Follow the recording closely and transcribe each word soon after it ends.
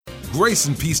Grace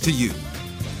and peace to you.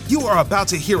 You are about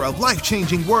to hear a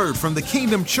life-changing word from the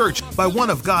Kingdom Church by one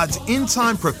of God's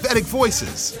end-time prophetic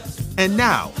voices. And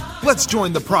now, let's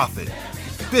join the prophet,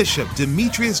 Bishop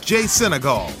Demetrius J.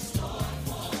 Senegal.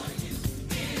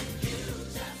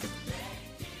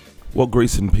 Well,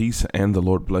 grace and peace, and the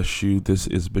Lord bless you. This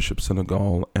is Bishop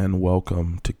Senegal, and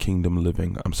welcome to Kingdom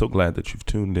Living. I'm so glad that you've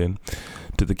tuned in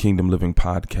to the Kingdom Living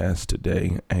podcast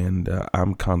today, and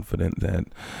I'm confident that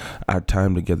our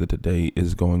time together today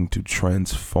is going to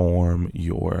transform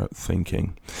your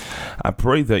thinking. I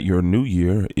pray that your new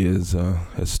year has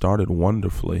started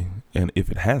wonderfully, and if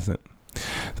it hasn't,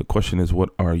 the question is,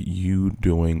 what are you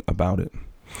doing about it?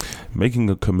 Making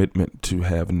a commitment to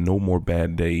have no more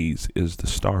bad days is the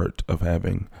start of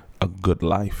having a good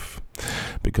life,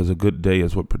 because a good day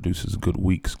is what produces good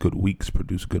weeks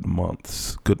produce good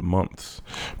months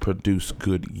produce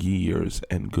good years,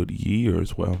 and good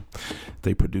years, well,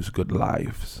 they produce good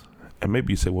lives. And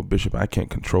maybe you say, well, Bishop, I can't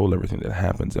control everything that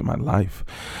happens in my life.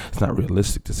 It's not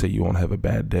realistic to say you won't have a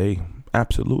bad day.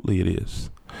 Absolutely it is.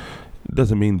 It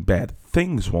doesn't mean bad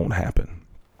things won't happen.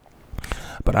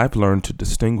 But I've learned to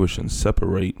distinguish and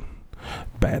separate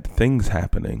bad things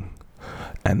happening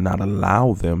and not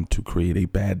allow them to create a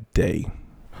bad day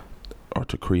or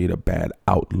to create a bad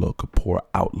outlook, a poor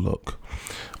outlook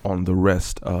on the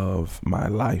rest of my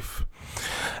life.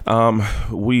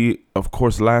 Of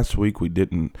course, last week we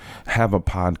didn't have a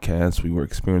podcast. We were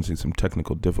experiencing some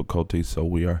technical difficulties, so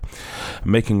we are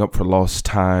making up for lost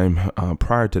time.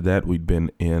 Prior to that, we'd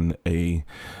been in a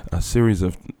series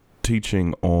of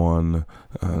teaching on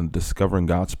discovering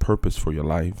God's purpose for your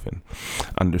life and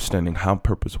understanding how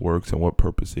purpose works and what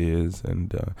purpose is.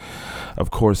 And of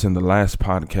course, in the last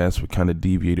podcast, we kind of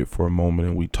deviated for a moment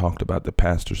and we talked about the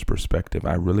pastor's perspective.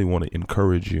 I really want to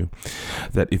encourage you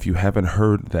that if you haven't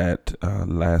heard that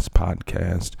last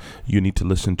podcast, you need to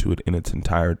listen to it in its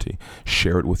entirety.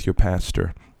 Share it with your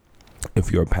pastor.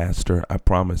 If you're a pastor, I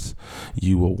promise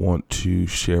you will want to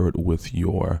share it with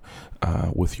your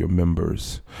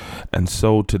members. And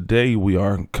so today we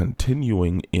are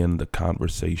continuing in the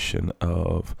conversation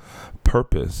of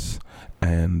purpose,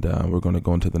 and we're going to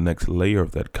go into the next layer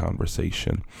of that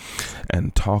conversation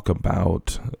and talk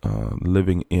about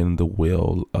living in the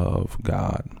will of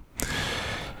God.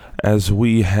 As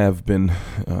we have been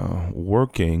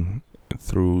working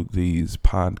through these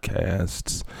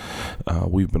podcasts,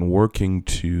 we've been working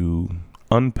to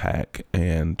unpack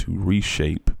and to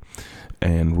reshape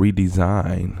and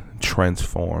redesign,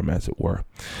 transform, as it were,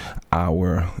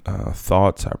 our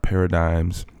thoughts, our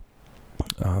paradigms,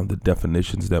 the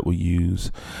definitions that we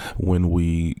use when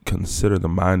we consider the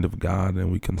mind of God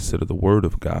and we consider the Word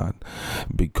of God.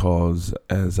 Because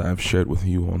as I've shared with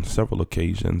you on several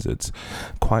occasions, it's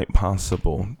quite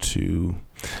possible to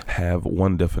have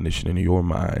one definition in your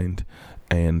mind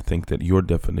and think that your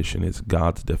definition is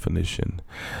God's definition,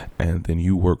 and then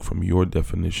you work from your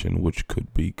definition, which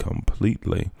could be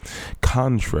completely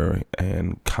contrary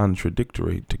and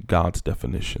contradictory to God's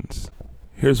definitions.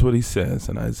 Here's what he says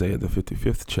in Isaiah, the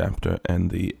 55th chapter and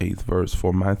the 8th verse.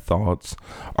 For my thoughts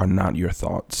are not your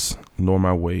thoughts, nor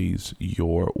my ways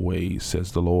your ways,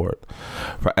 says the Lord.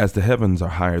 For as the heavens are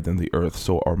higher than the earth,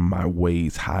 so are my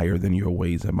ways higher than your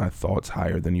ways, and my thoughts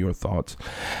higher than your thoughts.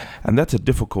 And that's a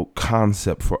difficult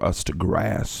concept for us to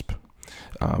grasp,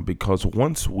 because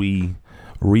once we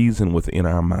reason within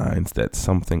our minds that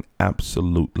something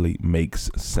absolutely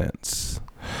makes sense,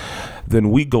 then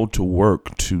we go to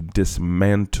work to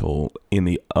dismantle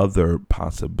any other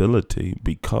possibility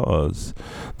because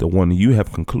the one you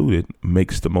have concluded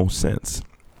makes the most sense.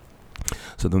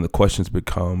 So then the questions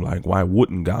become like, why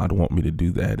wouldn't God want me to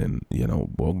do that? And,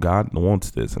 well, God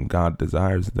wants this and God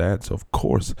desires that. So of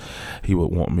course he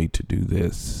would want me to do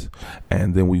this.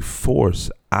 And then we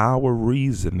force our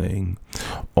reasoning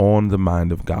on the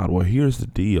mind of God. Well, here's the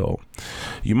deal.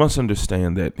 You must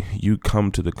understand that you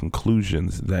come to the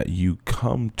conclusions that you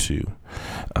come to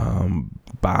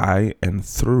by and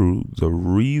through the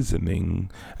reasoning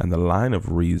and the line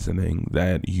of reasoning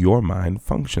that your mind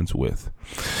functions with.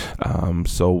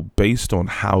 So based on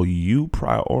how you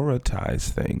prioritize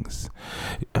things,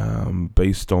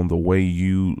 based on the way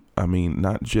you,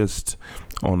 not just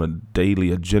on a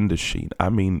daily agenda sheet,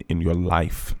 in your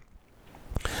life,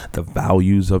 the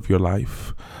values of your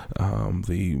life,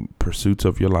 the pursuits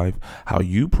of your life, how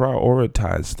you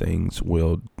prioritize things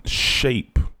will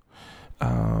shape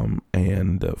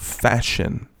and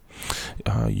fashion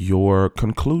your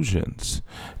conclusions,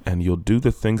 and you'll do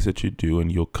the things that you do,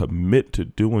 and you'll commit to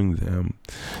doing them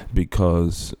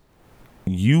because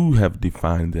you have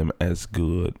defined them as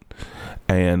good.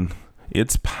 And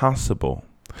it's possible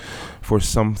for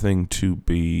something to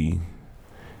be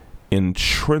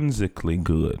intrinsically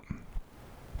good,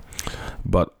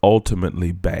 but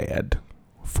ultimately bad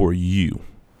for you,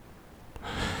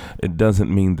 it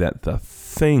doesn't mean that the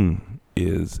thing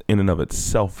is in and of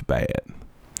itself bad,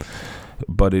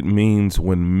 but it means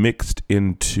when mixed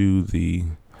into the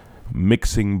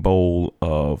mixing bowl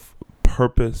of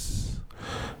purpose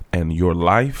and your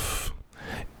life,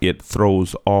 it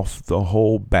throws off the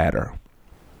whole batter.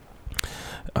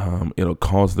 It'll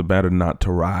cause the batter not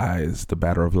to rise, the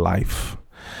batter of life.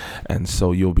 And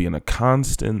so you'll be in a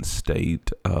constant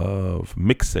state of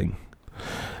mixing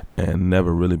and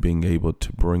never really being able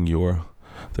to bring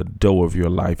the dough of your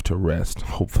life to rest.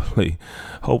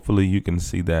 Hopefully you can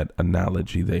see that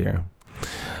analogy there.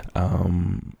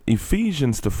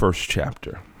 Ephesians, the first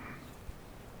chapter.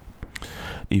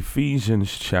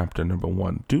 Ephesians chapter number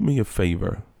 1. Do me a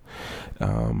favor.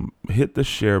 Hit the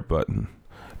share button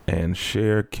and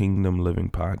share Kingdom Living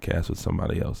Podcast with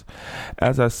somebody else.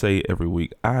 As I say every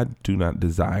week, I do not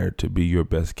desire to be your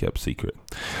best kept secret.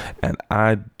 And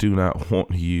I do not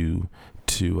want you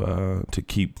to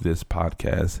keep this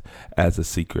podcast as a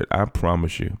secret. I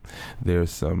promise you, there's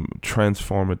some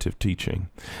transformative teaching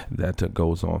that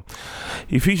goes on.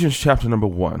 Ephesians chapter number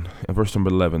 1 and verse number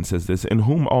 11 says this: in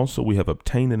whom also we have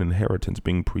obtained an inheritance,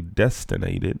 being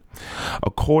predestinated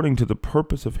according to the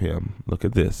purpose of him, look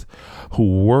at this,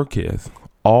 who worketh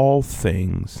all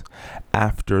things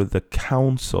after the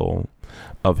counsel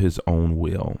of his own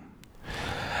will.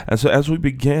 And so as we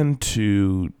begin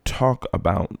to talk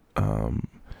about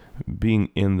being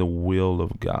in the will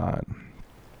of God,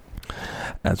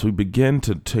 as we begin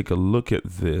to take a look at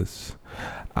this,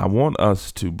 I want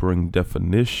us to bring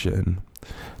definition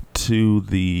to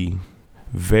the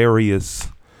various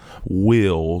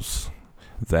wills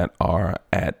that are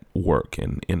at work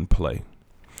and in play.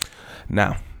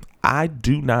 Now, I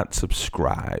do not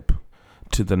subscribe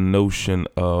to the notion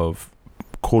of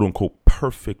quote unquote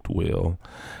perfect will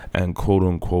and quote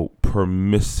unquote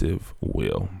permissive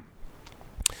will.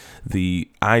 The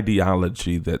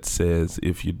ideology that says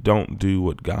if you don't do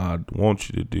what God wants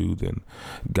you to do, then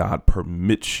God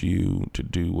permits you to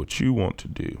do what you want to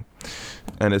do.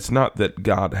 And it's not that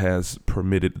God has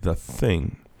permitted the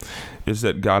thing, it's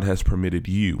that God has permitted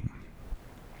you.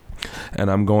 And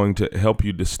I'm going to help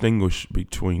you distinguish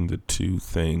between the two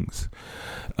things.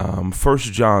 1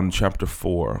 John chapter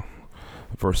 4,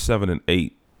 verse 7 and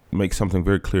 8 makes something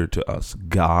very clear to us.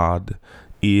 God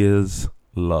is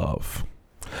love.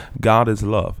 God is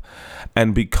love.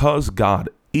 And because God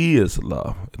is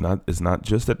love, it's not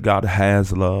just that God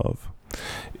has love.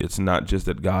 It's not just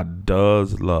that God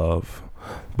does love,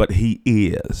 but he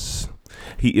is.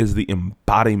 He is the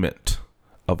embodiment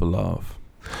of love.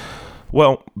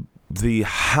 Well, the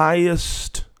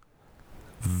highest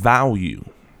value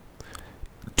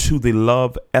to the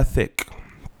love ethic,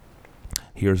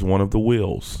 here's one of the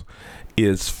wills,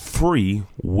 is free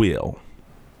will.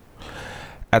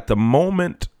 At the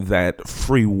moment that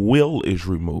free will is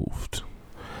removed,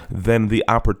 then the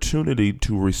opportunity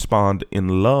to respond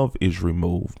in love is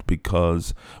removed,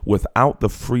 because without the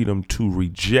freedom to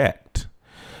reject,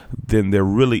 then there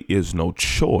really is no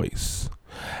choice.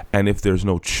 And if there's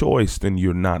no choice, then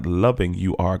you're not loving,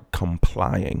 you are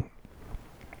complying.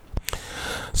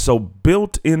 So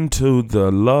built into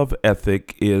the love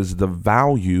ethic is the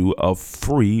value of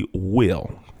free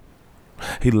will.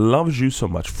 He loves you so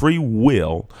much. Free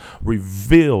will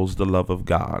reveals the love of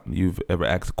God. You've ever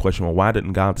asked the question, well, why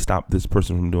didn't God stop this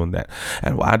person from doing that?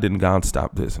 And why didn't God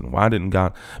stop this? And why didn't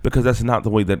God? Because that's not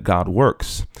the way that God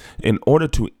works. In order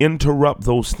to interrupt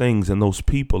those things and those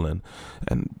people and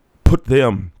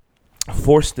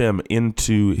force them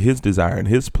into his desire and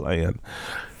his plan,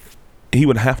 he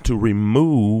would have to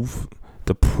remove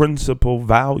the principal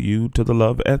value to the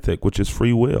love ethic, which is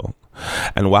free will.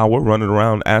 And while we're running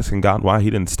around asking God why he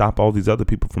didn't stop all these other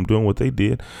people from doing what they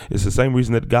did, it's the same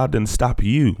reason that God didn't stop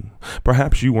you.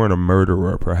 Perhaps you weren't a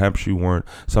murderer. Perhaps you weren't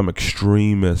some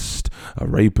extremist, a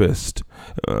rapist.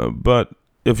 But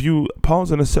if you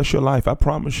pause and assess your life, I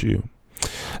promise you,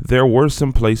 there were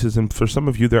some places, and for some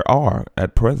of you there are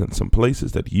at present, some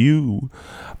places that you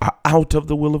are out of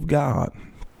the will of God.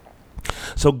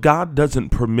 So God doesn't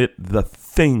permit the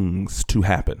things to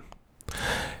happen.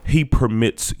 He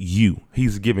permits you.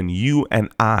 He's given you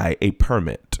and I a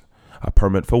permit. A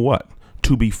permit for what?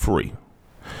 To be free,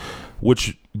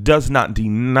 which does not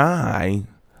deny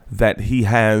that he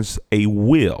has a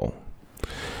will.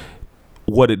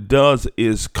 What it does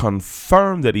is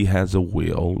confirm that he has a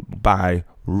will by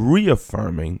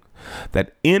reaffirming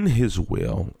that in his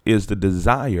will is the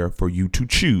desire for you to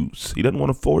choose. He doesn't want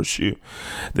to force you.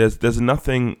 There's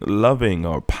nothing loving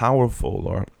or powerful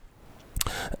or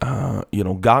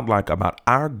godlike about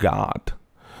our God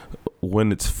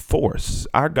when it's force.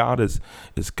 Our God is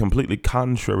completely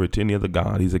contrary to any other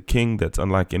God. He's a king that's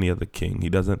unlike any other king. He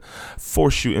doesn't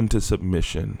force you into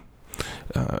submission.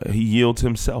 He yields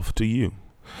himself to you.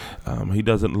 He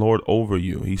doesn't lord over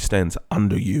you. He stands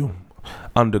under you,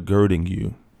 undergirding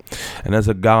you. And as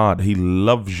a God, he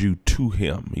loves you to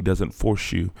him. He doesn't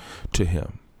force you to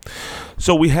him.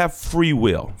 So we have free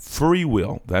will. Free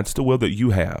will. That's the will that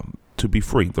you have. To be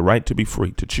free, the right to be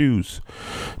free, to choose.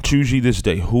 Choose ye this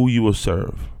day who you will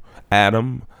serve.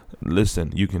 Adam,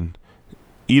 listen, you can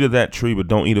eat of that tree, but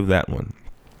don't eat of that one.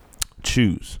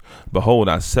 Choose. Behold,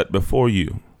 I set before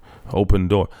you open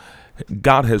door.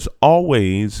 God has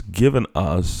always given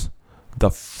us the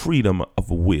freedom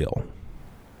of will.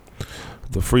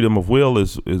 The freedom of will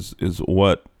is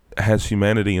what has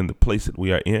humanity in the place that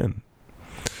we are in.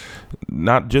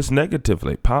 Not just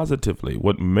negatively, positively.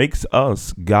 What makes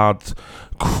us God's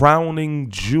crowning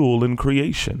jewel in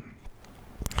creation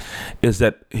is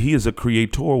that he is a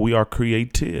creator. We are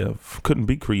creative. Couldn't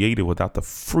be creative without the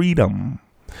freedom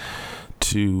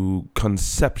to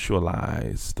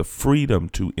conceptualize, the freedom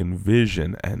to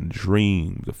envision and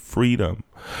dream, the freedom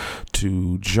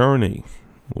to journey,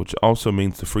 which also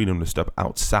means the freedom to step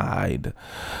outside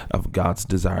of God's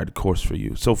desired course for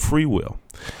you. So free will.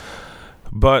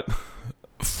 But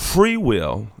free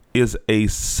will is a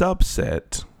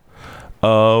subset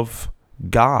of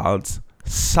God's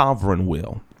sovereign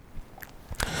will.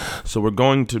 So we're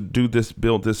going to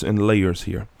build this in layers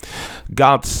here.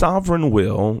 God's sovereign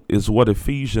will is what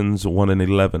Ephesians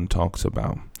 1:11 talks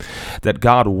about, that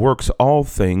God works all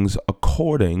things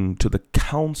according to the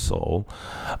counsel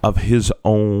of his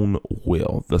own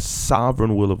will. The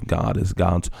sovereign will of God is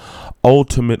God's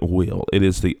ultimate will. It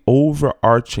is the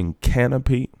overarching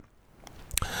canopy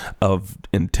of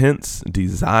intents,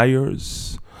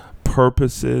 desires,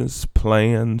 purposes,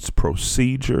 plans,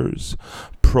 procedures,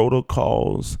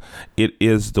 protocols. It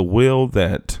is the will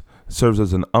that serves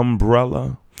as an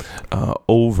umbrella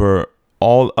over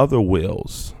all other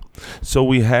wills. So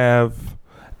we have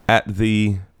at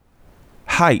the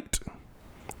height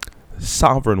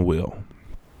sovereign will,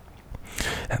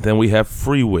 and then we have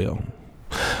free will.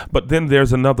 But then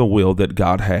there's another will that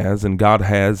God has, and God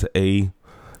has a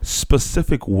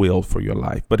specific will for your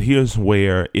life. But here's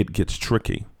where it gets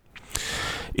tricky.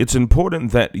 It's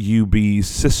important that you be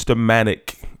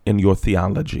systematic in your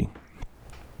theology.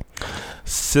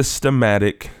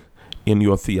 Systematic in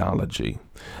your theology.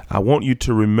 I want you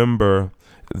to remember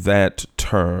that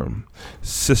term,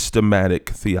 systematic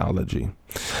theology.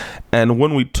 And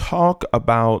when we talk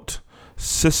about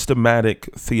systematic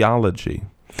theology,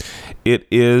 it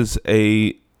is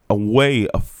a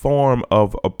form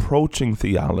of approaching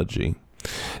theology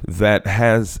that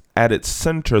has at its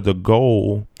center the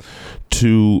goal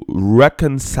to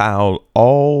reconcile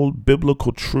all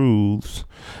biblical truths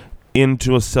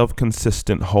into a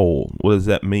self-consistent whole. What does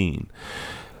that mean?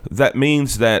 That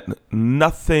means that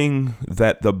nothing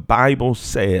that the Bible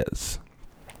says,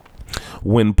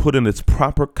 when put in its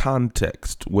proper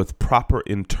context with proper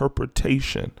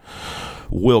interpretation,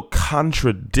 will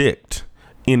contradict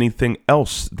anything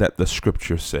else that the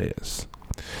scripture says.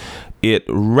 It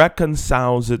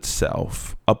reconciles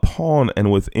itself upon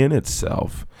and within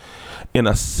itself in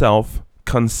a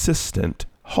self-consistent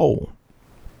whole.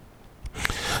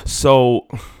 So,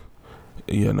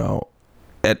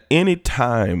 at any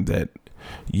time that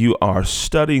you are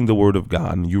studying the Word of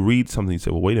God and you read something, you say,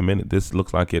 well, wait a minute, this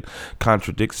looks like it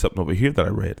contradicts something over here that I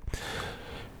read.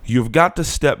 You've got to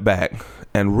step back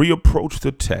and reapproach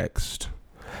the text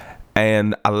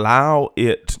and allow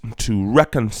it to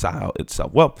reconcile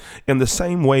itself. Well, in the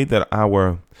same way that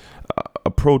our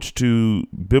approach to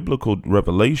biblical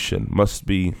revelation must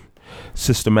be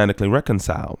systematically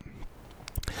reconciled,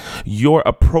 your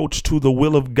approach to the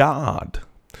will of God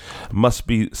must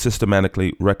be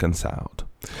systematically reconciled.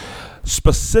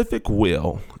 Specific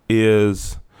will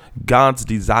is God's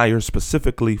desire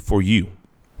specifically for you.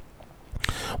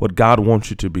 What God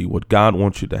wants you to be, what God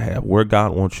wants you to have, where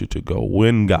God wants you to go,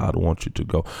 when God wants you to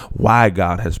go, why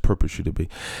God has purposed you to be.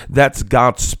 That's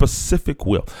God's specific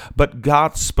will. But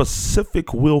God's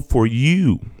specific will for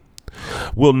you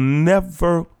will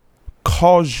never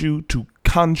cause you to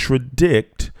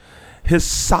contradict his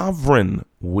sovereign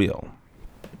will.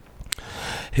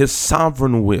 His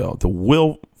sovereign will, the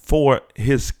will for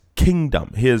his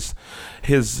kingdom, his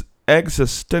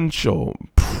existential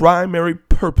primary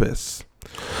purpose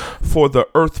for the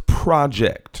earth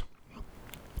project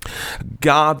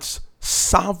God's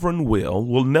sovereign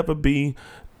will never be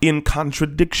in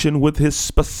contradiction with his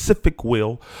specific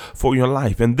will for your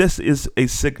life. And this is a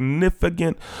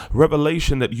significant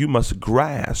revelation that you must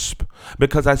grasp,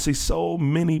 because I see so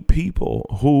many people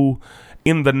who,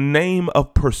 in the name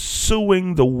of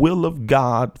pursuing the will of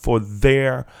God for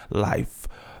their life,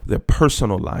 their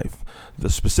personal life,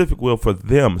 the specific will for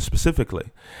them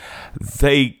specifically,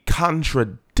 they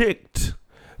contradict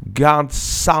God's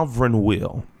sovereign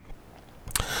will.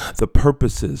 The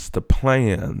purposes, the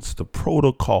plans, the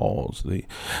protocols,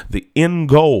 the end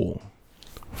goal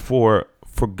for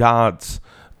God's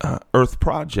earth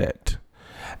project.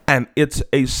 And it's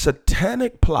a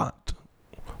satanic plot,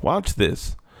 watch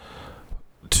this,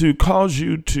 to cause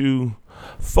you to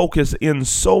focus in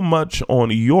so much on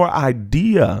your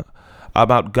idea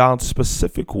about God's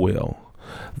specific will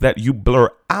that you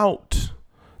blur out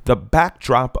the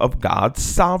backdrop of God's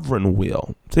sovereign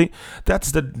will. See,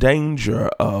 that's the danger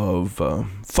of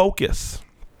focus.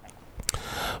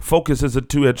 Focus is a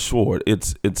two-edged sword.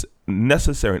 It's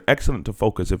necessary and excellent to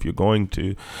focus if you're going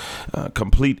to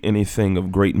complete anything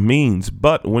of great means.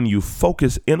 But when you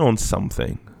focus in on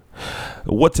something,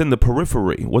 what's in the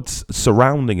periphery, what's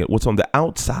surrounding it, what's on the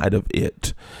outside of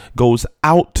it goes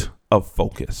out of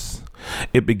focus.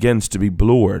 It begins to be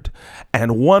blurred.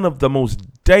 And one of the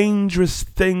most dangerous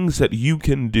things that you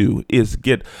can do is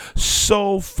get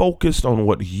so focused on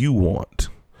what you want,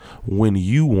 when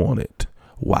you want it,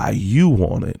 why you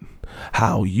want it,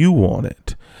 how you want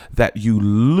it, that you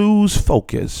lose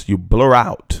focus, you blur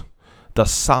out the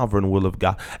sovereign will of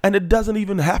God. And it doesn't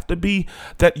even have to be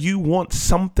that you want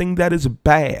something that is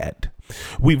bad.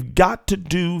 We've got to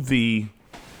do the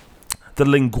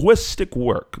linguistic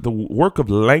work, the work of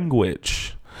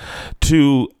language,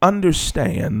 to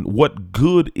understand what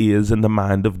good is in the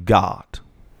mind of God,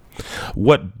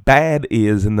 what bad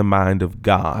is in the mind of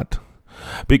God.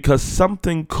 Because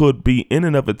something could be in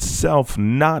and of itself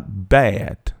not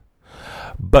bad,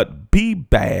 but be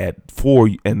bad for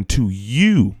and to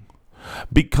you,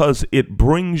 because it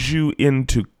brings you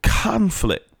into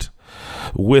conflict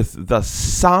with the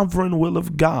sovereign will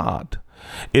of God.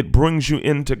 It brings you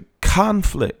into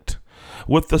conflict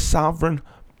with the sovereign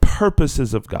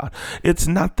purposes of God. It's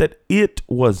not that it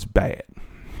was bad.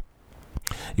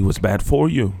 It was bad for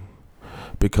you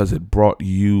because it brought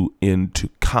you into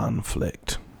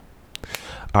conflict.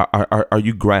 Are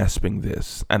you grasping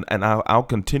this? And I'll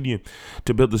continue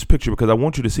to build this picture because I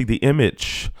want you to see the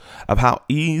image of how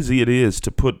easy it is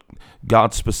to put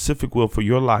God's specific will for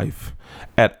your life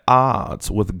at odds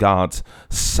with God's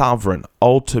sovereign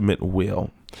ultimate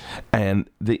will. And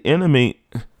the enemy,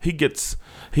 he gets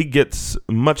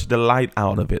much delight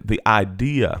out of it. The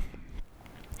idea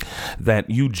that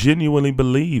you genuinely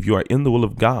believe you are in the will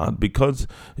of God because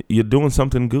you're doing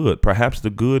something good. Perhaps the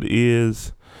good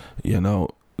is,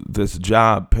 this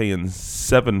job paying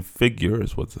 7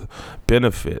 figures with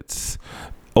benefits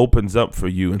opens up for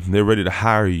you and they're ready to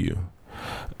hire you.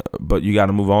 But you got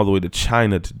to move all the way to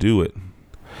China to do it.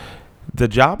 The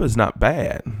job is not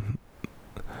bad.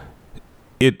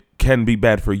 It can be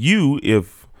bad for you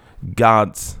if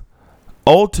God's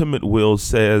ultimate will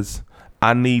says,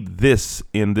 I need this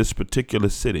in this particular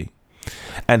city.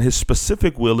 And his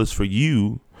specific will is for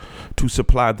you to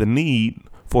supply the need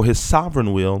for his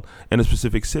sovereign will in a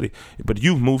specific city. But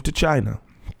you've moved to China.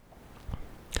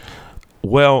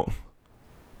 Well,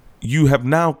 you have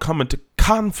now come into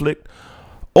conflict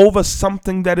over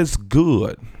something that is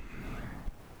good.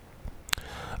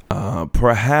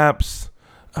 Perhaps,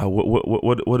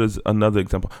 what is another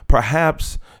example?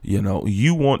 Perhaps,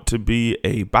 you want to be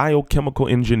a biochemical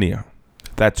engineer.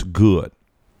 That's good.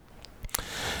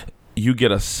 You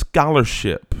get a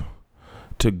scholarship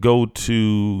to go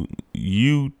to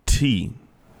UT,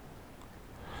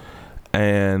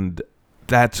 and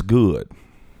that's good.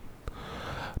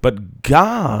 But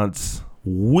God's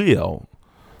will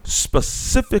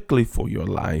specifically for your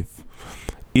life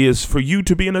is for you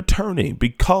to be an attorney,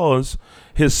 because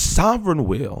his sovereign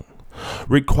will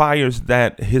requires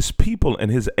that his people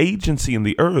and his agency in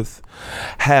the earth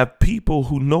have people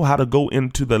who know how to go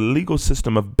into the legal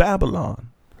system of Babylon.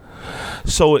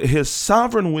 So his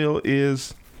sovereign will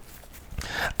is,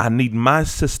 I need my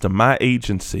system, my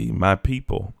agency, my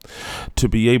people to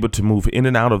be able to move in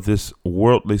and out of this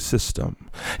worldly system.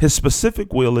 His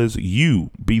specific will is you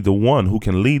be the one who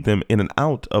can lead them in and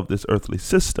out of this earthly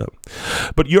system.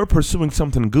 But you're pursuing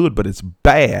something good, but it's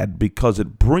bad because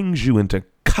it brings you into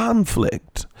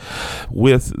conflict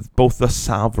with both the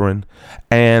sovereign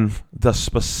and the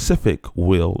specific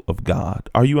will of God.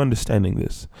 Are you understanding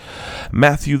this?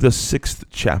 Matthew, the 6th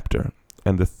chapter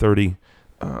and the 30.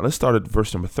 Let's start at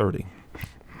verse number 30.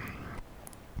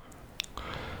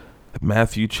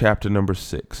 Matthew chapter number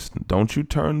 6. Don't you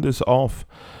turn this off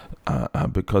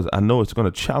because I know it's going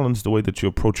to challenge the way that you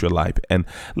approach your life. And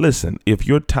listen, if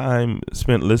your time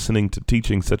spent listening to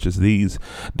teaching such as these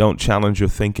don't challenge your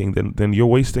thinking, then you're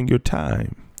wasting your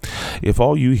time. If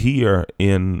all you hear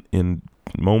in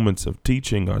moments of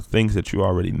teaching are things that you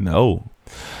already know,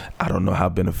 I don't know how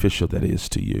beneficial that is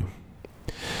to you.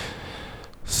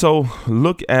 So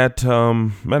look at,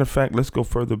 matter of fact, let's go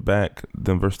further back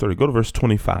than verse 30. Go to verse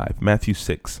 25, Matthew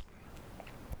 6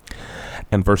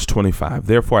 and verse 25.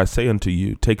 Therefore I say unto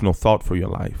you, take no thought for your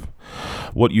life,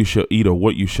 what you shall eat or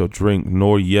what you shall drink,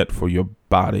 nor yet for your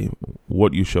body,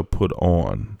 what you shall put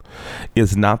on.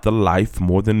 Is not the life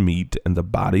more than meat, and the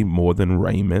body more than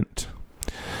raiment?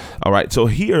 All right, so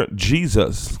here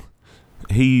Jesus,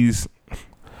 he's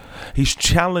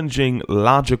challenging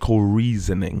logical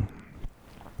reasoning.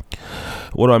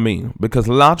 What do I mean? Because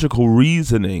logical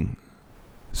reasoning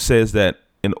says that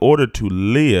in order to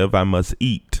live, I must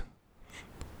eat,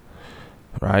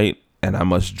 right? And I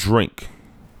must drink.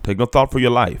 Take no thought for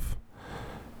your life.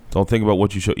 Don't think about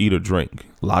what you shall eat or drink.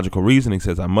 Logical reasoning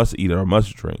says I must eat or I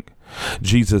must drink.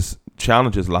 Jesus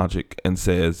challenges logic and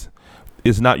says,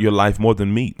 is not your life more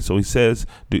than meat? So he says,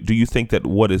 do you think that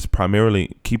what is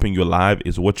primarily keeping you alive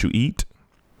is what you eat?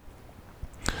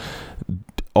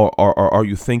 Or are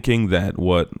you thinking that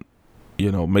what,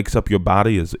 makes up your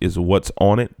body is what's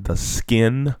on it, the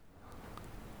skin,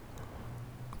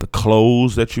 the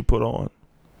clothes that you put on?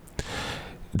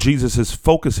 Jesus'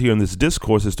 focus here in this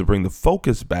discourse is to bring the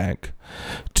focus back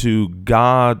to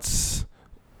God's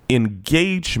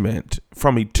engagement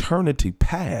from eternity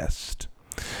past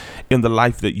in the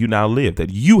life that you now live,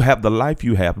 that you have the life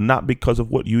you have, not because of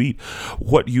what you eat.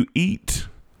 What you eat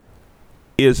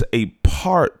is a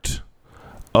part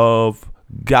of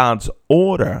God's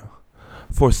order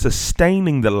for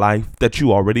sustaining the life that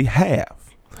you already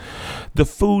have. The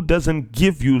food doesn't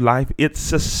give you life, it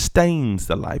sustains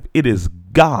the life. It is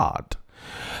God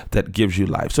that gives you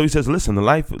life. So he says, listen, the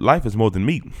life is more than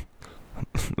meat.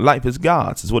 Life is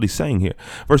God's, is what he's saying here.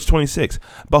 Verse 26,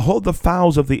 behold the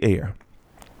fowls of the air,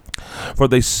 for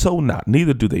they sow not,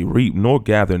 neither do they reap, nor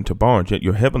gather into barns, yet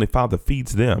your heavenly Father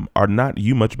feeds them. Are not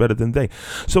you much better than they?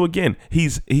 So again,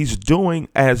 he's doing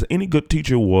as any good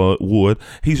teacher would.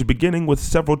 He's beginning with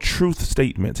several truth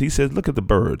statements. He says, look at the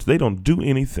birds. They don't do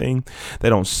anything. They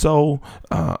don't sow.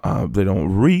 They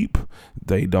don't reap.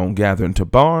 They don't gather into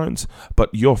barns.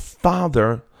 But your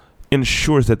Father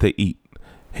ensures that they eat.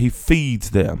 He feeds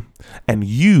them, and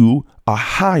you are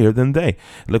higher than they.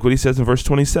 Look what he says in verse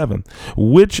 27.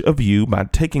 Which of you, by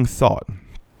taking thought,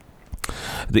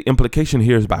 the implication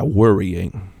here is by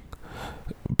worrying,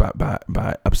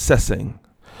 by obsessing.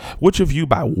 Which of you,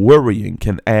 by worrying,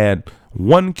 can add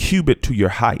 1 cubit to your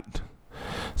height?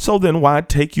 So then why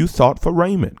take you thought for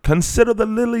raiment? Consider the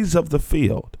lilies of the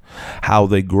field, how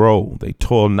they grow. They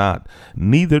toil not,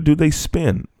 neither do they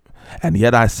spin. And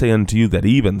yet I say unto you that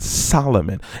even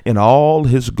Solomon in all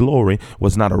his glory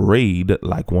was not arrayed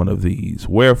like one of these.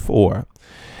 Wherefore,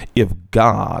 if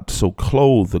God so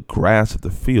clothe the grass of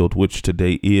the field, which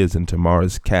today is and tomorrow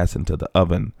is cast into the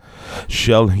oven,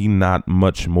 shall he not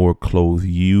much more clothe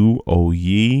you, O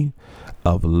ye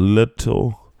of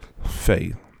little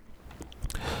faith?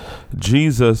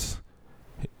 Jesus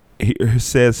here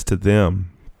says to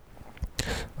them,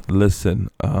 listen,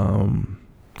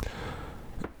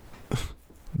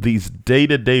 these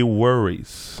day-to-day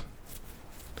worries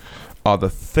are the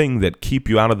thing that keep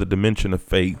you out of the dimension of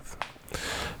faith.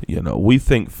 We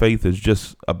think faith is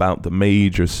just about the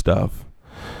major stuff.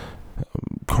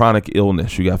 Chronic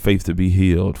illness, you got faith to be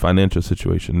healed. Financial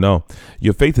situation. No,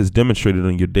 your faith is demonstrated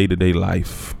in your day-to-day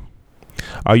life.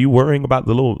 Are you worrying about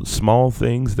the little small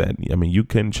things that, you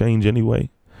can change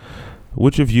anyway?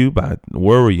 Which of you, by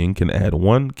worrying, can add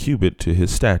 1 cubit to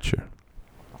his stature?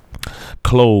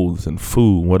 Clothes and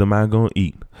food. What am I going to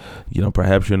eat?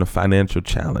 Perhaps you're in a financial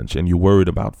challenge and you're worried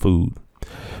about food.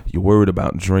 You're worried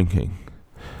about drinking.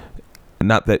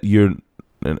 Not that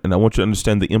and I want you to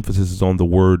understand the emphasis is on the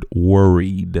word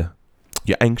worried.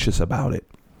 You're anxious about it.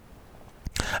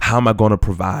 How am I going to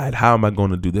provide? How am I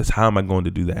going to do this? How am I going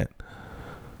to do that?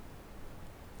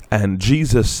 And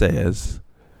Jesus says,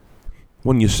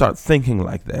 when you start thinking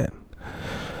like that,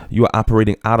 you are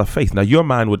operating out of faith. Now, your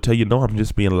mind would tell you, no, I'm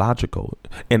just being logical.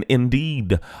 And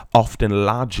indeed, often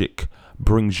logic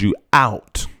brings you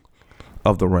out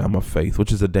of the realm of faith,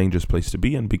 which is a dangerous place to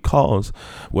be in, because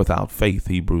without faith,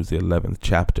 Hebrews the 11th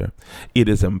chapter, it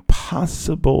is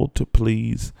impossible to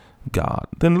please God.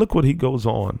 Then look what he goes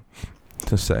on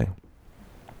to say.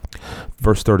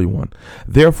 Verse 31,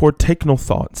 therefore take no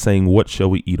thought, saying, what shall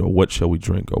we eat, or what shall we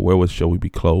drink, or wherewith shall we be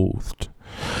clothed?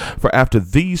 For after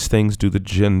these things do the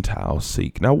Gentiles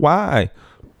seek. Now, why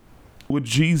would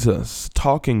Jesus,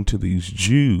 talking to these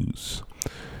Jews,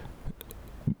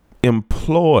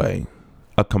 employ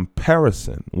a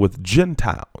comparison with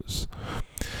Gentiles?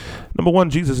 Number one,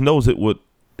 Jesus knows it would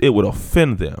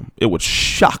offend them. It would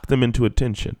shock them into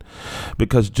attention,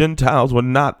 because Gentiles were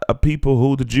not a people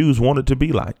who the Jews wanted to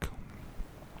be like.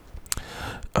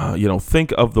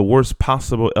 Think of the worst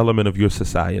possible element of your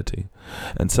society,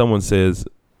 and someone says,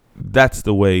 that's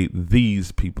the way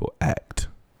these people act.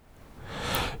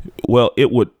 Well,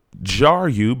 it would jar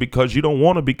you because you don't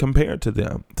want to be compared to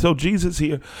them. So Jesus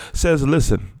here says,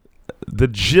 listen, the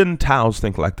Gentiles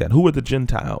think like that. Who are the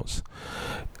Gentiles?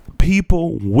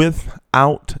 People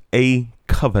without a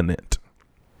covenant.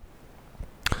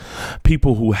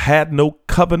 People who had no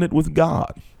covenant with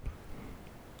God.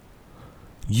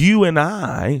 You and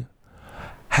I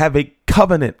have a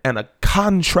covenant and a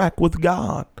contract with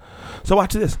God. So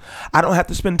watch this. I don't have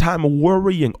to spend time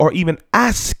worrying or even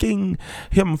asking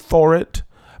him for it,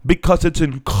 because it's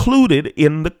included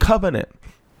in the covenant.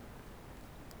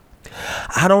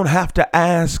 I don't have to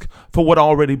ask for what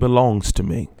already belongs to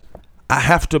me. I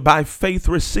have to, by faith,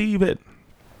 receive it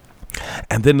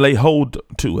and then lay hold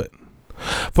to it.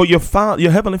 For your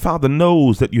heavenly Father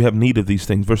knows that you have need of these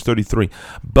things. Verse 33,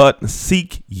 but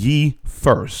seek ye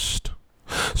first.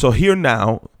 So here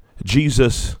now,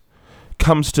 Jesus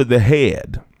comes to the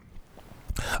head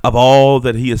of all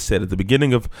that he has said. At the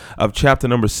beginning of chapter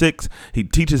number 6, he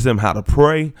teaches them how to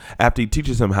pray. After he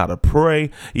teaches them how to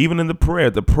pray, even in the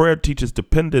prayer teaches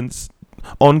dependence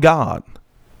on God.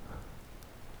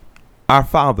 Our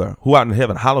Father, who art in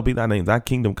heaven, hallowed be thy name. Thy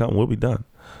kingdom come, will be done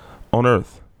on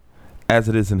earth as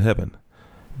it is in heaven.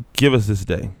 Give us this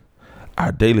day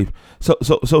our daily.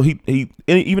 So he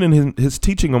even in his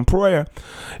teaching on prayer,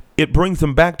 it brings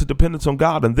them back to dependence on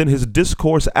God. And then his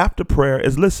discourse after prayer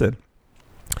is, listen,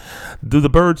 do the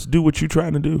birds do what you're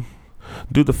trying to do?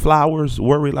 Do the flowers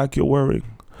worry like you're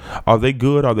worrying? Are they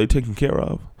good? Are they taken care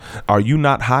of? Are you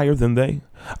not higher than they?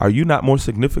 Are you not more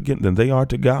significant than they are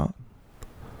to God?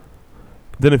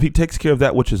 Then if he takes care of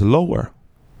that which is lower,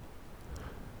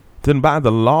 then by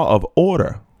the law of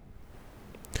order,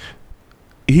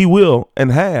 he will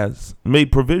and has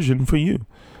made provision for you.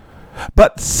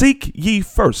 But seek ye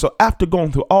first. So after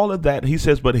going through all of that, he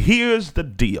says, but here's the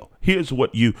deal. Here's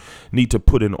what you need to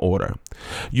put in order.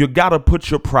 You got to put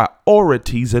your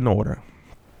priorities in order.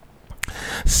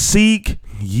 Seek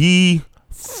ye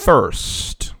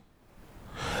first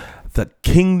the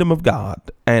kingdom of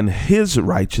God and his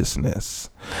righteousness,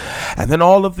 and then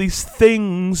all of these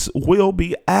things will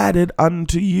be added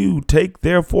unto you. Take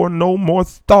therefore no more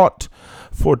thought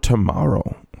for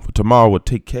tomorrow, for tomorrow will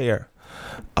take care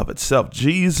of itself.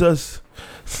 Jesus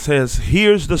says,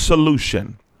 here's the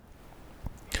solution.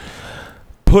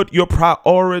 Put your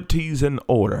priorities in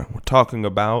order. We're talking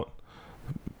about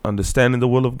understanding the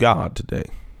will of God today.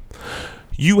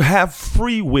 You have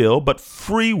free will, but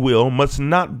free will must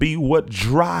not be what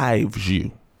drives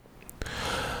you.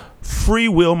 Free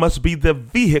will must be the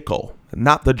vehicle,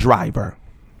 not the driver.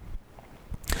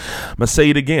 I'm going to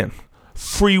say it again.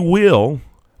 Free will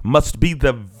must be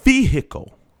the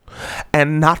vehicle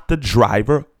and not the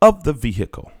driver of the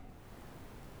vehicle.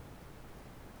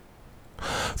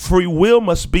 Free will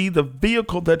must be the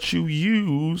vehicle that you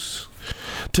use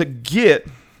to get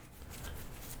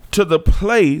to the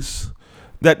place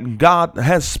that God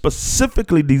has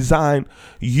specifically designed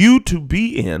you to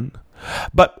be in.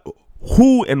 But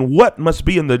who and what must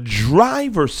be in the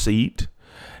driver's seat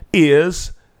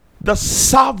is the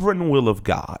sovereign will of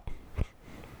God.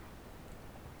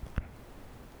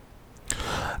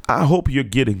 I hope you're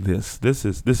getting this. This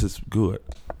is good.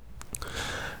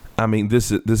 I mean, this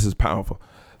is powerful.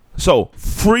 So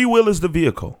free will is the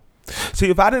vehicle. See,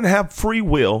 if I didn't have free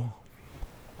will,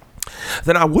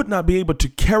 then I would not be able to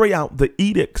carry out the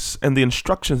edicts and the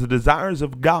instructions, the desires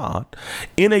of God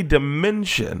in a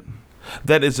dimension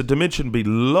that is a dimension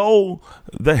below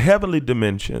the heavenly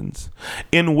dimensions,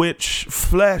 in which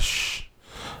flesh,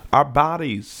 our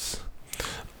bodies,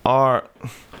 are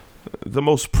the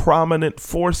most prominent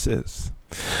forces.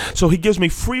 So he gives me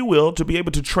free will to be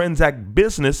able to transact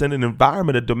business in an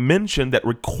environment, a dimension that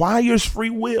requires free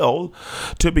will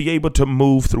to be able to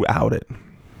move throughout it.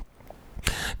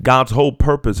 God's whole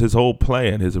purpose, his whole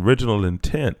plan, his original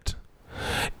intent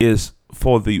is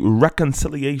for the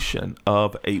reconciliation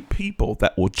of a people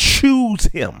that will choose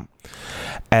him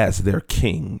as their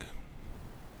king.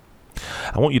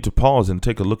 I want you to pause and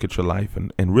take a look at your life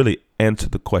and really answer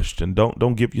the question.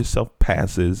 Don't give yourself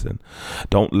passes, and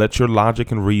don't let your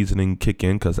logic and reasoning kick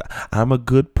in because I'm a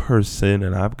good person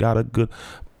and I've got a good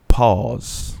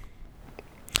pause.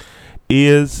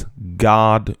 Is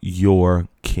God your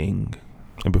king?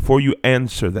 And before you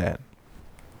answer that,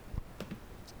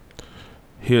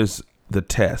 here's the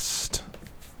test.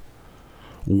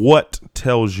 What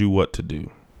tells you what to do?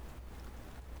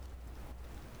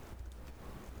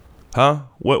 Huh?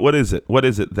 What is it? What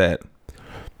is it that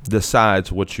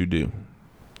decides what you do?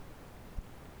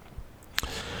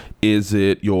 Is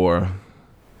it your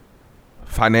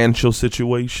financial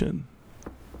situation?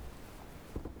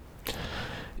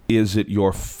 Is it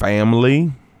your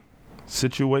family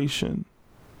situation?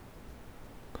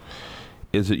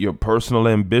 Is it your personal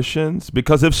ambitions?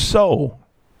 Because if so,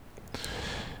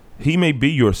 he may be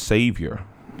your savior,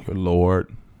 your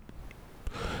Lord,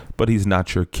 but he's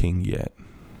not your king yet.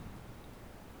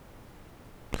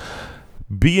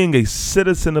 Being a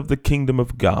citizen of the kingdom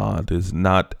of God is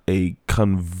not a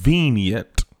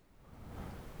convenient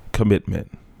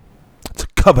commitment. It's a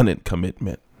covenant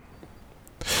commitment.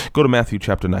 Go to Matthew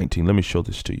chapter 19. Let me show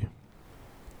this to you.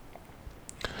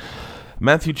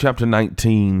 Matthew chapter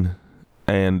 19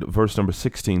 and verse number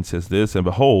 16 says this, and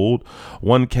behold,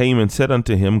 one came and said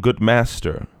unto him, Good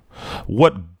master,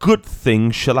 what good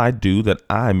thing shall I do that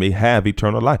I may have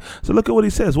eternal life? So look at what he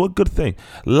says. What good thing?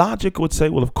 Logic would say,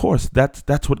 well, of course,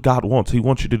 that's what God wants. He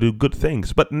wants you to do good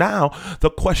things. But now the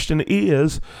question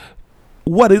is,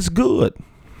 what is good?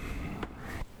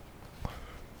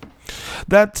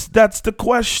 That's the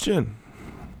question.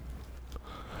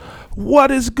 What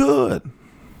is good?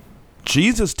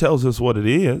 Jesus tells us what it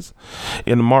is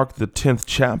in Mark, the 10th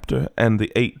chapter and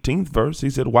the 18th verse. He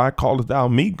said, Why callest thou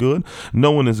me good?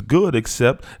 No one is good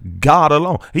except God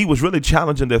alone. He was really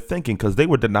challenging their thinking because they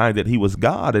were denying that he was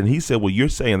God. And he said, well, you're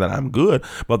saying that I'm good,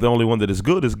 but the only one that is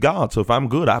good is God. So if I'm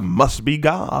good, I must be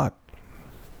God.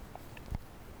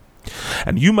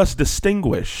 And you must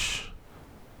distinguish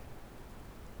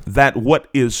that what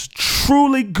is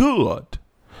truly good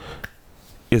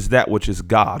is that which is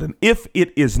God. And if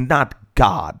it is not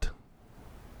God,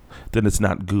 then it's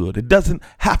not good. It doesn't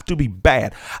have to be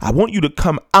bad. I want you to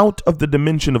come out of the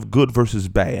dimension of good versus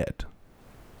bad.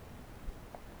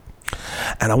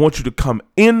 And I want you to come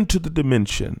into the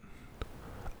dimension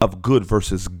of good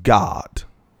versus God.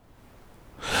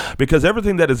 Because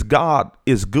everything that is God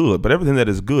is good, but everything that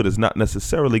is good is not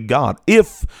necessarily God.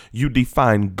 If you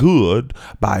define good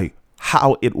by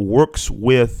how it works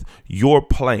with your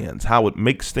plans, how it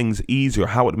makes things easier,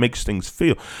 how it makes things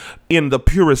feel. In the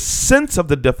purest sense of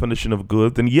the definition of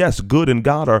good, then yes, good and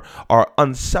God are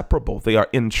inseparable. They are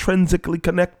intrinsically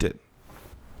connected.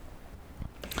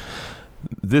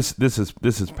 This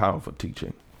is powerful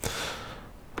teaching.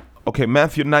 Okay,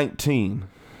 Matthew 19.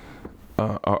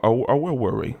 Or where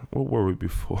were we? Where were we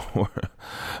before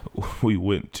we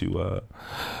went to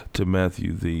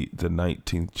Matthew the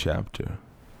 19th chapter?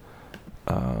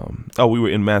 We were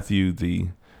in Matthew the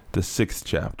 6th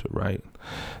chapter, right?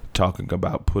 Talking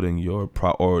about putting your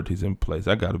priorities in place.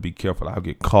 I got to be careful. I'll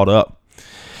get caught up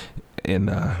and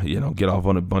get off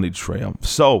on a bunny trail.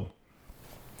 So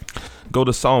go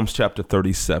to Psalms chapter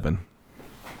 37.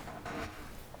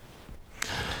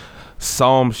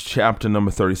 Psalms chapter number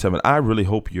 37. I really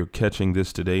hope you're catching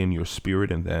this today in your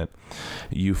spirit and that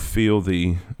you feel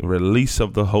the release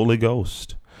of the Holy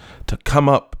Ghost to come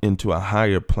up into a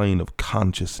higher plane of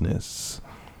consciousness.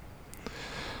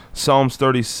 Psalms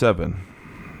 37.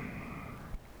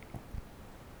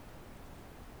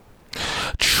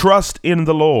 Trust in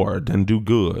the Lord and do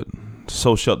good.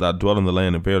 So shalt thou dwell in the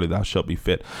land, and verily thou shalt be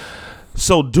fed.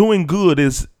 So doing good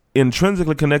is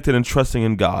intrinsically connected and trusting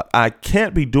in God. I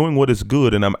can't be doing what is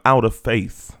good and I'm out of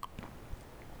faith.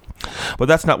 But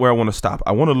that's not where I want to stop.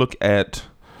 I want to look at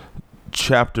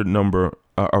chapter number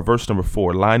or verse number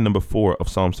 4, line number 4 of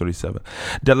Psalms 37.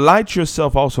 Delight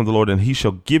yourself also in the Lord, and he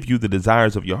shall give you the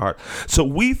desires of your heart. So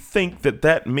we think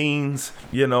that means,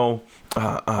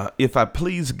 if I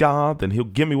please God, then he'll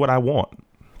give me what I want.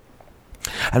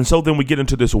 And so then we get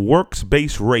into this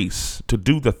works-based race to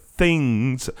do the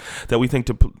things that we think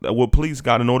will please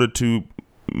God in order to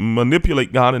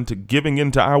manipulate God into giving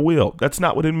into our will. That's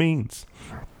not what it means.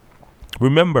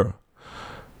 Remember,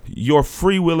 your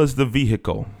free will is the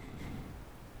vehicle.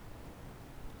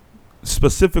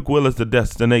 Specific will is the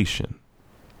destination.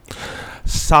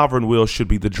 Sovereign will should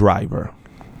be the driver.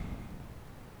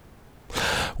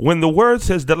 When the word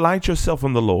says, delight yourself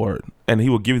in the Lord, and he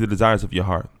will give you the desires of your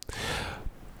heart.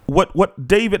 What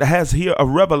David has here a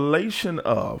revelation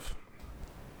of.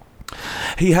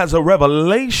 He has a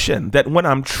revelation that when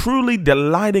I'm truly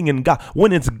delighting in God,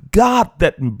 when it's God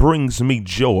that brings me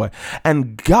joy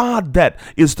and God that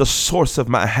is the source of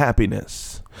my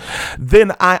happiness,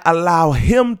 then I allow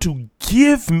him to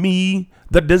give me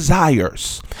the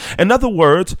desires. In other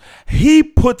words, he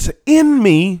puts in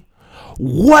me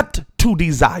what to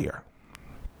desire.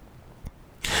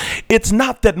 It's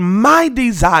not that my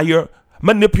desire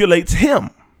manipulates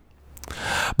him,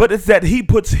 but it's that he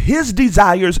puts his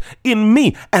desires in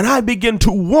me and I begin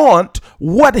to want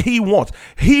what he wants.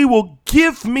 He will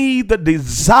give me the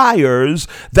desires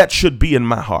that should be in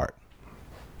my heart.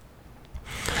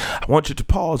 I want you to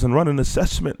pause and run an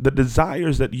assessment. The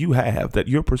desires that you have, that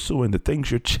you're pursuing, the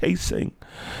things you're chasing,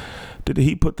 did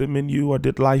he put them in you, or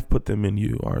did life put them in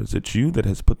you? Or is it you that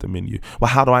has put them in you? Well,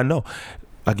 how do I know?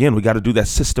 Again, we got to do that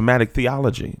systematic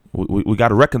theology. We got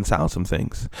to reconcile some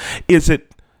things. Is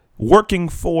it working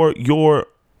for your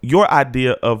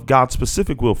idea of God's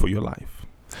specific will for your life,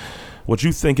 what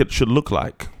you think it should look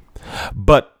like,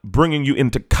 but bringing you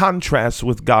into contrast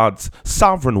with God's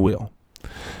sovereign will?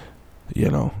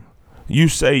 You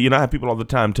say, I have people all the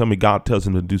time tell me God tells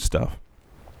them to do stuff,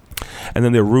 and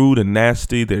then they're rude and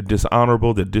nasty, they're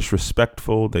dishonorable, they're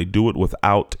disrespectful, they do it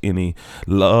without any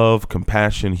love,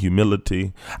 compassion,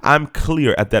 humility. I'm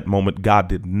clear at that moment God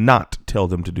did not tell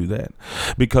them to do that,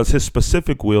 because his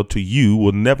specific will to you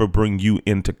will never bring you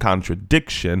into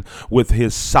contradiction with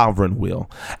his sovereign will.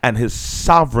 And his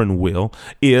sovereign will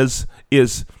is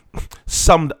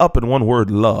summed up in one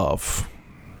word: love.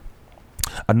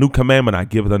 A new commandment I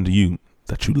give unto you,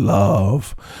 that you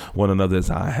love one another as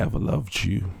I have loved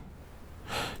you.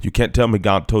 You can't tell me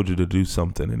God told you to do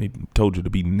something and he told you to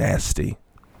be nasty,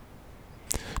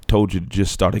 told you to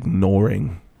just start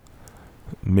ignoring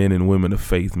men and women of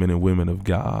faith, men and women of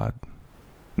God.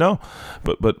 No,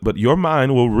 but your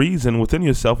mind will reason within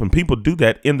yourself, and people do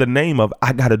that in the name of,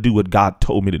 I got to do what God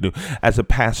told me to do. As a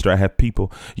pastor, I have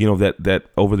people, that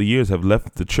over the years have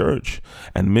left the church,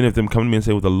 and many of them come to me and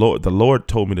say, well, the Lord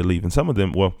told me to leave. And some of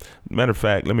them, well, matter of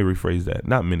fact, let me rephrase that.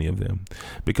 Not many of them,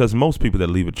 because most people that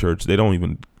leave a church, they don't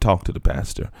even talk to the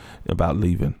pastor about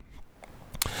leaving.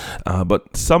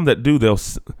 But some that do, they'll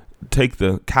take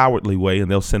the cowardly way and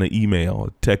they'll send an email,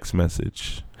 a text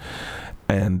message,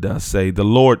 and say, the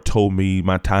Lord told me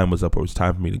my time was up, or it's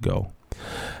time for me to go.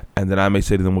 And then I may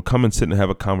say to them, well, come and sit and have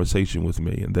a conversation with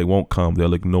me. And they won't come.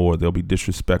 They'll ignore. They'll be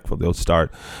disrespectful. They'll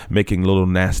start making little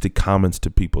nasty comments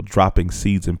to people, dropping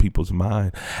seeds in people's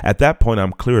mind. At that point,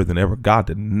 I'm clearer than ever. God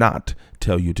did not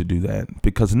tell you to do that,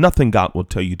 because nothing God will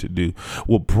tell you to do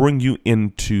will bring you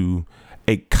into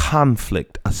a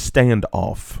conflict, a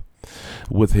standoff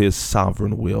with his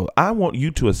sovereign will. I want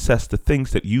you to assess the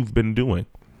things that you've been doing,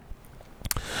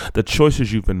 the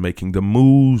choices you've been making, the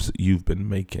moves you've been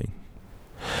making.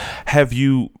 Have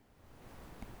you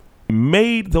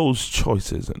made those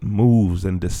choices and moves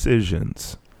and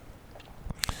decisions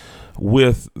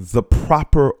with the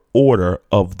proper order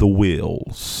of the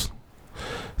wills?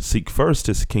 Seek first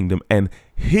his kingdom and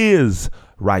his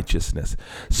righteousness.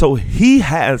 So he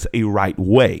has a right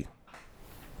way.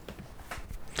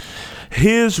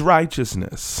 His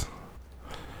righteousness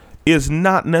is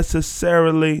not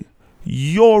necessarily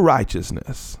your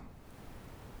righteousness.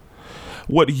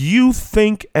 What you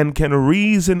think and can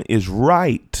reason is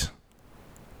right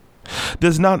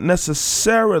is not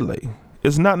necessarily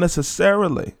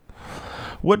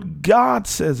what God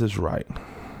says is right.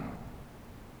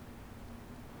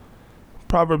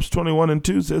 Proverbs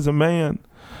 21:2 says, a man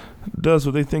does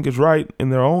what they think is right in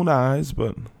their own eyes,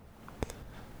 but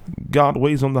God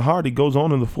weighs on the heart. He goes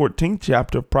on in the 14th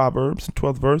chapter of Proverbs,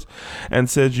 12th verse, and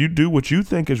says, you do what you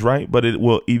think is right, but it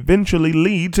will eventually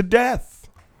lead to death.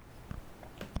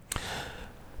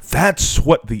 That's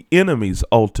what the enemy's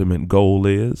ultimate goal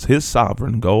is. His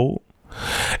sovereign goal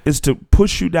is to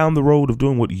push you down the road of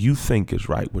doing what you think is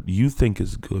right, what you think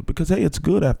is good, because, hey, it's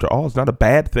good after all. It's not a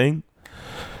bad thing.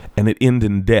 And it ends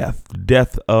in death,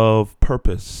 death of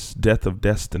purpose, death of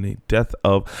destiny, death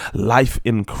of life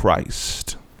in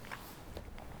Christ.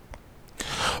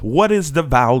 What is the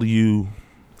value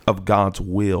of God's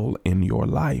will in your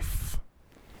life?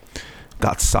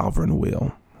 God's sovereign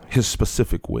will, his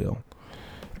specific will,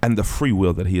 and the free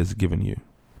will that he has given you.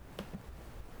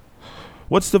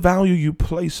 What's the value you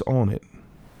place on it?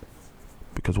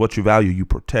 Because what you value, you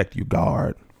protect, you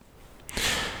guard.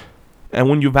 And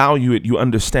when you value it, you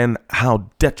understand how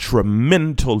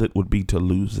detrimental it would be to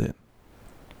lose it.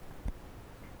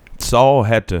 Saul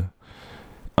had to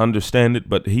understand it,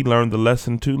 but he learned the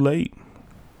lesson too late.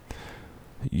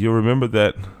 You remember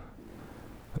that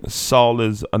Saul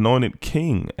is anointed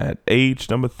king at age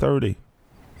number 30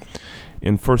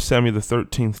 in 1 Samuel, the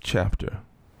 13th chapter.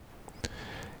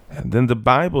 And then the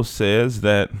Bible says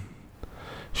that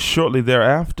shortly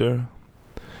thereafter,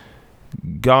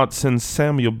 God sends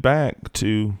Samuel back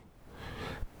to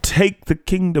take the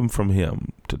kingdom from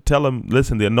him, to tell him,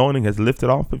 listen, the anointing has lifted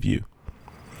off of you.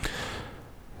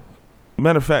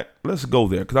 Matter of fact, let's go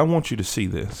there because I want you to see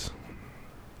this.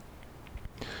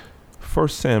 1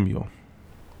 Samuel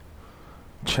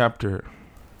chapter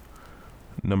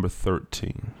number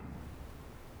 13.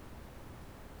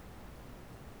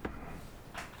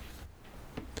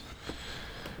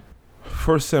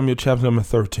 First Samuel chapter number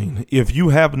 13. If you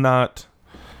have not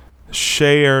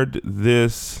shared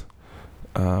this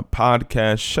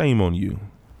podcast, shame on you.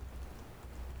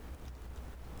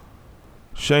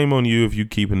 Shame on you if you're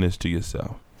keeping this to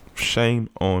yourself. Shame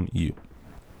on you.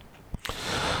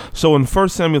 So in 1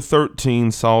 Samuel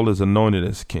 13, Saul is anointed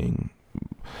as king.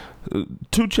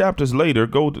 2 chapters later,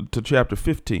 go to chapter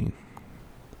 15.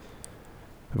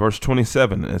 Verse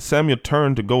 27, as Samuel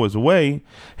turned to go his way,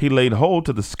 he laid hold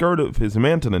to the skirt of his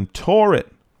mantle and tore it.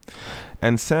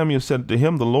 And Samuel said to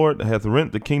him, the Lord hath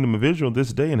rent the kingdom of Israel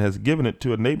this day and has given it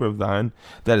to a neighbor of thine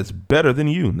that is better than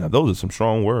you. Now, those are some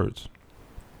strong words.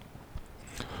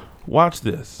 Watch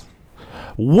this.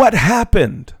 What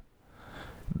happened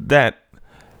that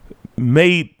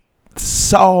made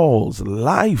Saul's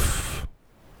life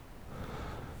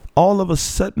all of a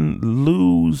sudden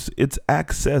lose its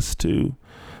access to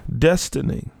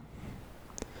destiny?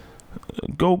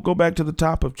 Go back to the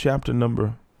top of chapter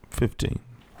number 15.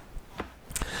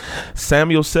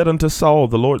 Samuel said unto Saul,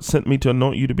 the Lord sent me to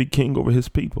anoint you to be king over his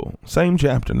people. Same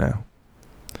chapter now.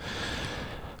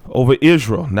 Over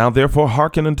Israel. Now therefore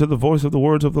hearken unto the voice of the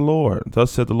words of the Lord.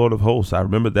 Thus said the Lord of hosts, I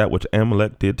remember that which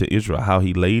Amalek did to Israel, how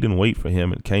he laid in wait for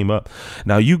him and came up.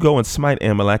 Now you go and smite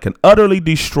Amalek and utterly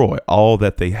destroy all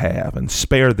that they have, and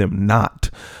spare them not.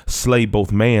 Slay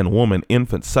both man, woman,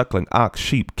 infant, suckling, ox,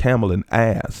 sheep, camel, and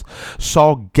ass.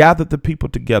 Saul gathered the people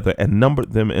together and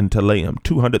numbered them in Telaim,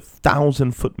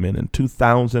 200,000 footmen and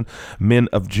 2,000 men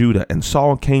of Judah. And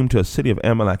Saul came to a city of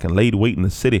Amalek and laid wait in the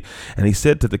city. And he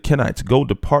said to the Kenites, go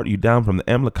depart you down from the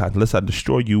Amalekites, lest I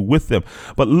destroy you with them.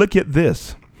 But look at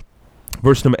this.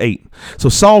 Verse number 8. So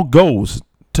Saul goes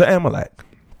to Amalek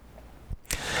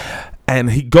and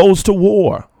he goes to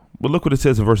war. But look what it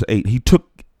says in verse 8. He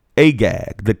took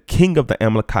Agag, the king of the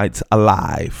Amalekites,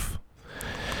 alive,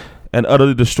 and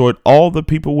utterly destroyed all the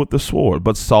people with the sword.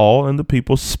 But Saul and the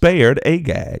people spared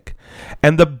Agag,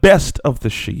 and the best of the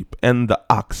sheep, and the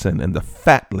oxen, and the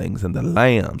fatlings, and the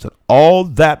lambs, and all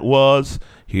that was,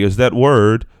 here's that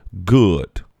word,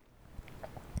 good.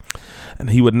 And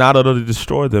he would not utterly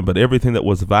destroy them, but everything that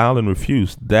was vile and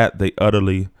refused, that they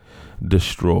utterly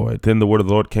destroyed. Then the word of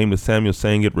the Lord came to Samuel,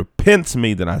 saying, it repents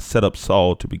me that I set up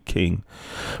Saul to be king,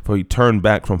 for he turned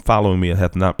back from following me and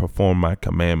hath not performed my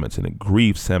commandments. And it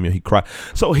grieved Samuel. He cried.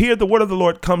 So here the word of the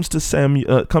Lord comes to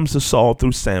Saul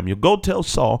through Samuel. Go tell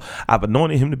Saul, I've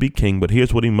anointed him to be king, but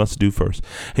here's what he must do first.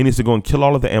 He needs to go and kill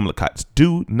all of the Amalekites.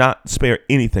 Do not spare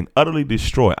anything. Utterly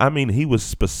destroy. I mean, he was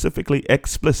specifically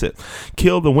explicit.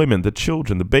 Kill the women, the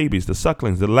children, the babies, the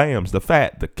sucklings, the lambs, the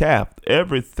fat, the calf,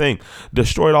 everything.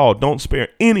 Destroy it all. Don't spare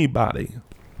anybody.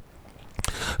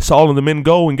 Saul and the men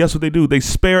go, and guess what they do? They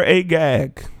spare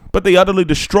Agag, but they utterly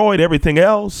destroyed everything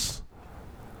else.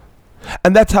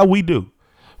 And that's how we do.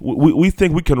 We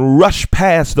think we can rush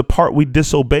past the part we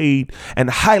disobeyed and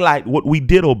highlight what we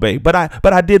did obey. But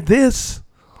I did this.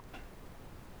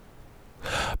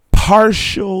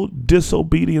 Partial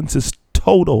disobedience is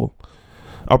total,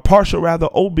 or partial rather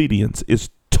obedience is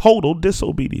total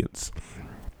disobedience.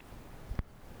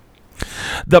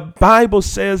 The Bible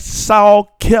says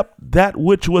Saul kept that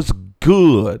which was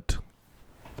good.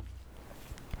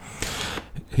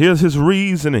 Here's his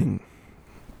reasoning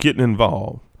getting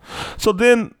involved. So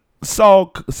then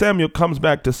Samuel comes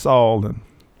back to Saul, and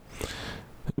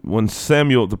when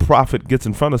Samuel the prophet gets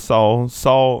in front of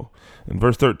Saul in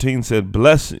verse 13 said,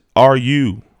 blessed are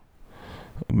you,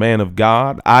 man of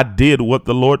God. I did what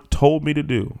the Lord told me to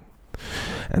do.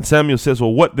 And Samuel says,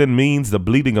 well, what then means the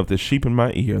bleating of the sheep in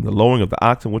my ear and the lowing of the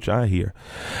oxen which I hear?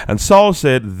 And Saul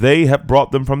said, they have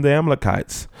brought them from the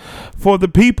Amalekites. For the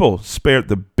people spared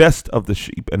the best of the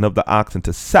sheep and of the oxen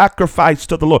to sacrifice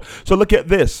to the Lord. So look at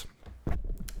this.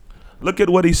 Look at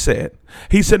what he said.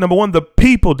 He said, number one, the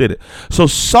people did it. So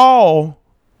Saul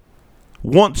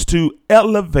wants to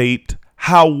elevate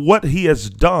how what he has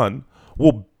done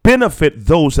will benefit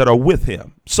those that are with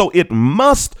him. So it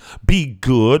must be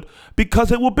good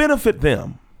because it will benefit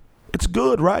them. It's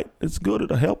good, right? It's good.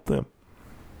 It'll help them.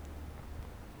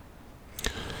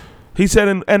 He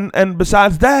said, and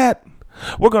besides that,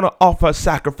 We're going to offer a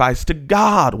sacrifice to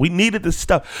God. We needed this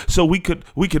stuff so we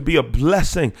could be a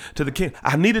blessing to the king.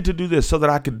 I needed to do this so that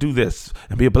I could do this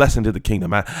and be a blessing to the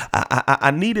kingdom.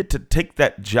 I needed to take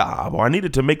that job, or I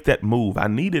needed to make that move. I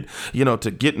needed,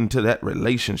 to get into that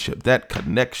relationship, that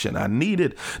connection. I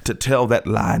needed to tell that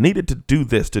lie. I needed to do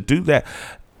this, to do that.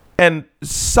 And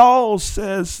Saul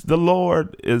says, the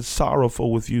Lord is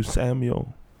sorrowful with you,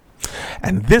 Samuel.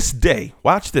 And this day,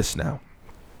 watch this now.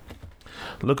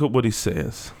 Look at what he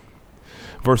says.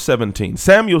 Verse 17.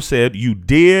 Samuel said, you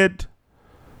did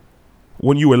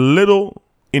when you were little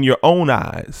in your own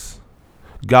eyes.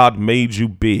 God made you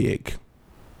big.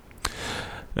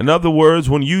 In other words,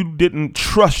 when you didn't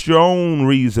trust your own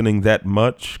reasoning that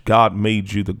much, God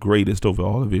made you the greatest over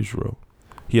all of Israel.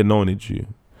 He anointed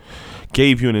you,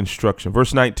 gave you an instruction.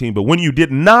 Verse 19. But when you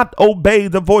did not obey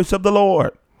the voice of the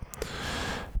Lord,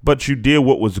 but you did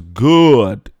what was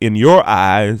good in your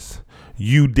eyes,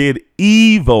 you did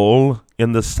evil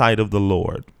in the sight of the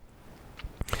Lord.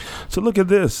 So look at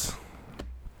this.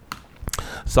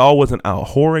 Saul wasn't out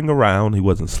whoring around. He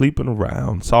wasn't sleeping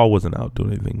around. Saul wasn't out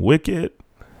doing anything wicked.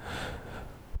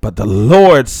 But the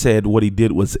Lord said what he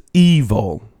did was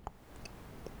evil,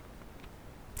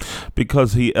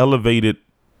 because he elevated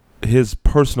his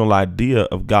personal idea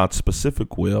of God's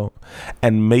specific will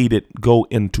and made it go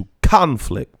into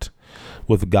conflict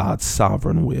with God's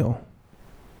sovereign will.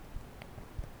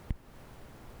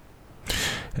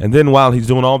 And then while he's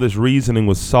doing all this reasoning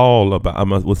with Samuel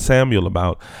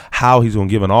about how he's going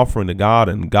to give an offering to God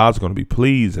and God's going to be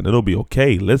pleased and it'll be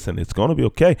okay. Listen, it's going to be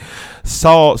okay.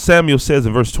 Samuel says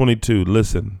in verse 22,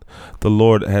 listen, the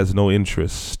Lord has no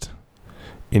interest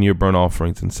in your burnt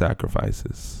offerings and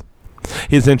sacrifices.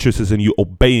 His interest is in you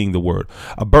obeying the word.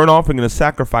 A burnt offering and a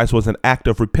sacrifice was an act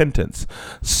of repentance.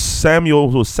 Samuel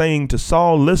was saying to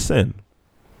Saul, listen,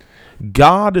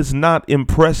 God is not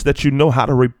impressed that you know how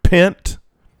to repent.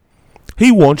 He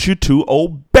wants you to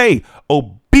obey.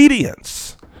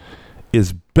 Obedience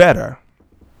is better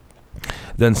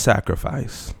than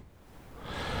sacrifice.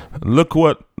 Look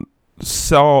what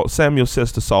Samuel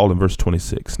says to Saul in verse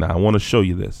 26. Now, I want to show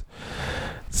you this.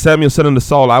 Samuel said unto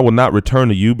Saul, I will not return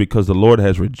to you, because the Lord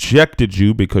has rejected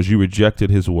you, because you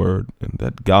rejected his word, and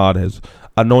that God has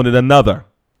anointed another.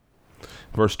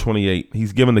 Verse 28,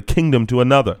 he's given the kingdom to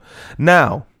another.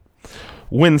 Now,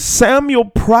 when Samuel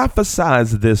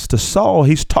prophesies this to Saul,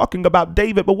 he's talking about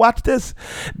David. But watch this.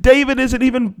 David isn't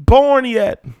even born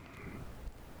yet.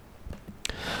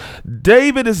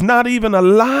 David is not even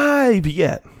alive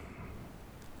yet.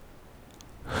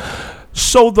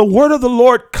 So the word of the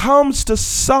Lord comes to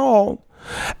Saul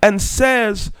and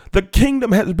says, the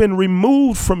kingdom has been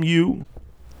removed from you,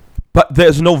 but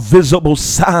there's no visible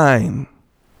sign.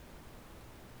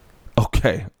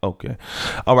 Okay.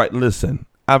 All right, listen,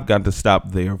 I've got to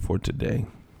stop there for today.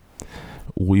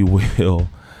 We will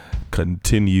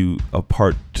continue a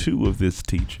part 2 of this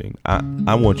teaching.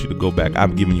 I want you to go back.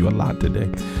 I've given you a lot today.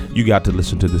 You got to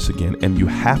listen to this again, and you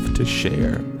have to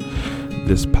share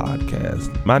this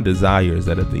podcast. My desire is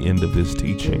that at the end of this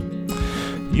teaching,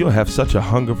 you'll have such a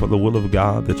hunger for the will of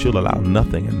God that you'll allow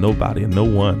nothing and nobody and no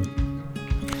one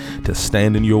to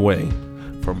stand in your way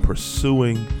from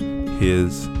pursuing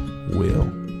his will.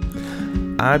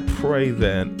 I pray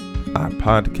that our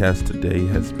podcast today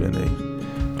has been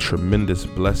a tremendous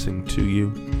blessing to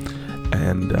you,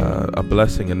 and a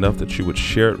blessing enough that you would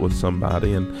share it with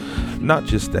somebody. And not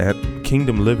just that,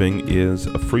 Kingdom Living is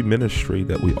a free ministry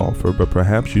that we offer, but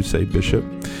perhaps you say, Bishop,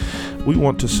 we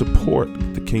want to support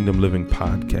the Kingdom Living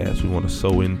podcast. We want to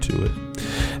sow into it.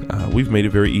 We've made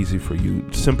it very easy for you.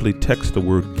 Simply text the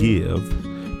word give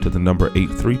to the number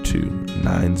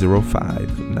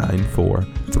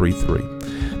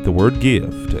 832-905-9433. The word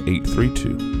give to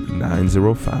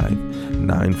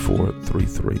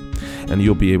 832-905-9433. And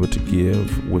you'll be able to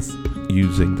give with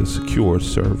using the secure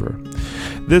server.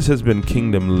 This has been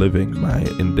Kingdom Living. My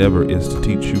endeavor is to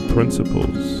teach you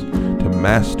principles to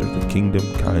master the kingdom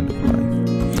kind of life.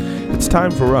 It's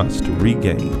time for us to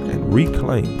regain and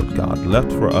reclaim what God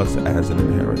left for us as an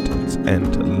inheritance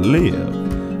and to live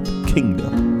the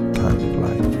kingdom